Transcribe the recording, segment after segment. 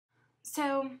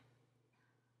So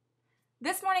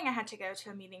this morning I had to go to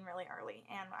a meeting really early,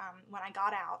 and when I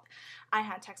got out, I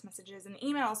had text messages and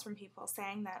emails from people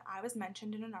saying that I was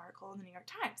mentioned in an article in the New York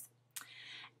Times.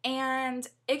 And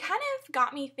it kind of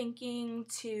got me thinking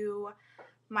to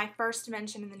my first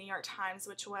mention in the New York Times,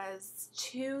 which was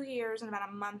 2 years and about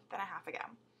a month and a half ago.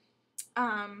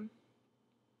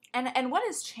 And what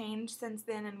has changed since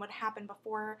then, and what happened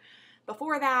before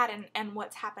that, and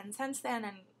what's happened since then,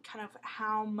 and kind of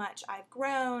how much I've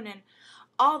grown and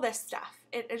all this stuff.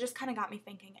 It just kind of got me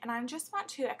thinking, and I just want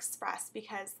to express,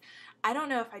 because I don't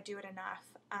know if I do it enough,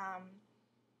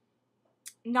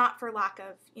 not for lack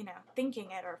of,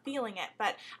 thinking it or feeling it,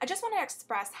 but I just want to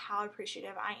express how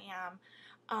appreciative I am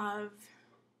of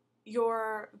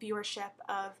your viewership,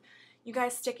 of you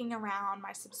guys sticking around,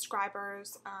 my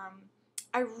subscribers.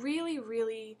 I really,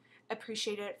 really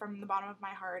appreciate it from the bottom of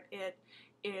my heart. It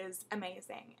is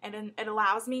amazing, and it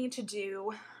allows me to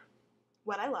do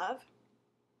what I love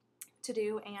to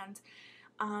do, and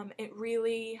it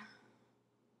really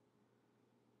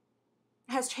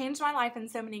has changed my life in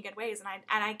so many good ways, and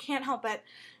I can't help but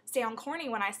sound corny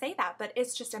when I say that, but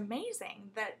it's just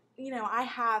amazing that, I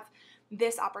have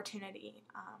this opportunity.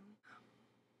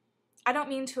 I don't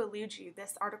mean to elude you.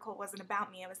 This article wasn't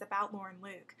about me. It was about Lauren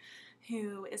Luke,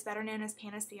 who is better known as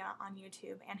Panacea on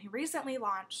YouTube, and who recently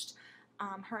launched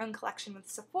her own collection with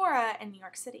Sephora in New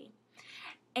York City.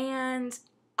 And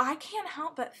I can't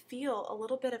help but feel a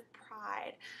little bit of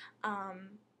pride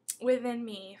within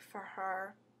me for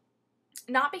her.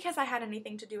 Not because I had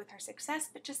anything to do with her success,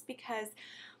 but just because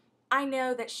I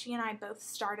know that she and I both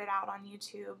started out on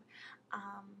YouTube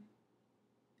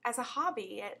as a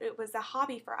hobby. It was a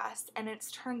hobby for us, and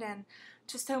it's turned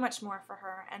into so much more for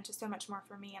her and to so much more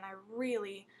for me, and I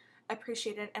really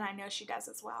appreciate it, and I know she does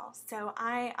as well. So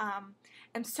I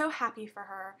am so happy for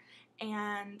her,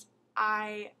 and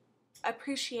I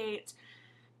appreciate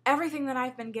everything that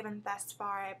I've been given thus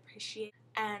far. I appreciate,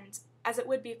 and as it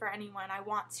would be for anyone, I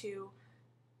want to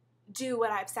do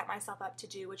what I've set myself up to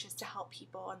do, which is to help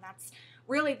people, and that's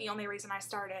really the only reason I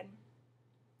started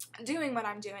doing what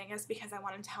I'm doing, is because I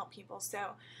wanted to help people.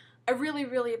 So I really,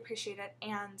 really appreciate it,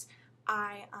 and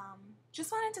I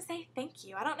just wanted to say thank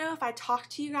you. I don't know if I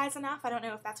talked to you guys enough. I don't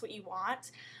know if that's what you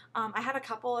want. I had a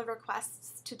couple of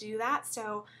requests to do that,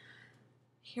 so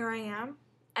here I am,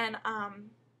 and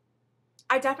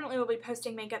I definitely will be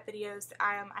posting makeup videos.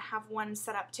 I have one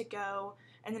set up to go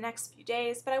in the next few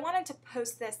days, but I wanted to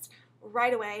post this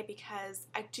right away because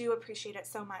I do appreciate it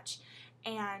so much,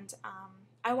 and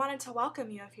I wanted to welcome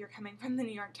you if you're coming from the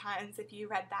New York Times, if you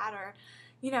read that, or,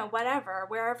 whatever,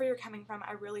 wherever you're coming from.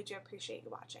 I really do appreciate you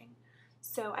watching.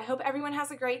 So I hope everyone has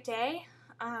a great day.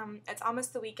 It's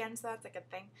almost the weekend, so that's a good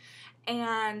thing.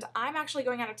 And I'm actually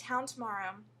going out of town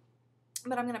tomorrow,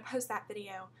 but I'm going to post that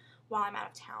video while I'm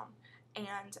out of town.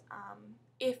 And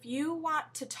if you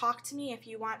want to talk to me, if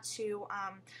you want to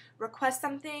request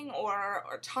something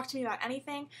or talk to me about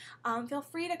anything, feel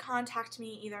free to contact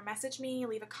me. Either message me,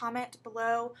 leave a comment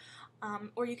below,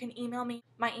 or you can email me.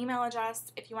 My email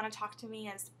address, if you want to talk to me,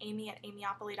 is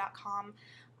amy@amyopoly.com.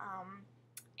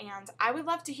 And I would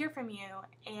love to hear from you,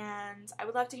 and I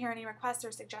would love to hear any requests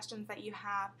or suggestions that you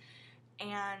have.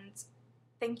 And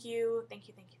thank you, thank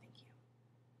you, thank you.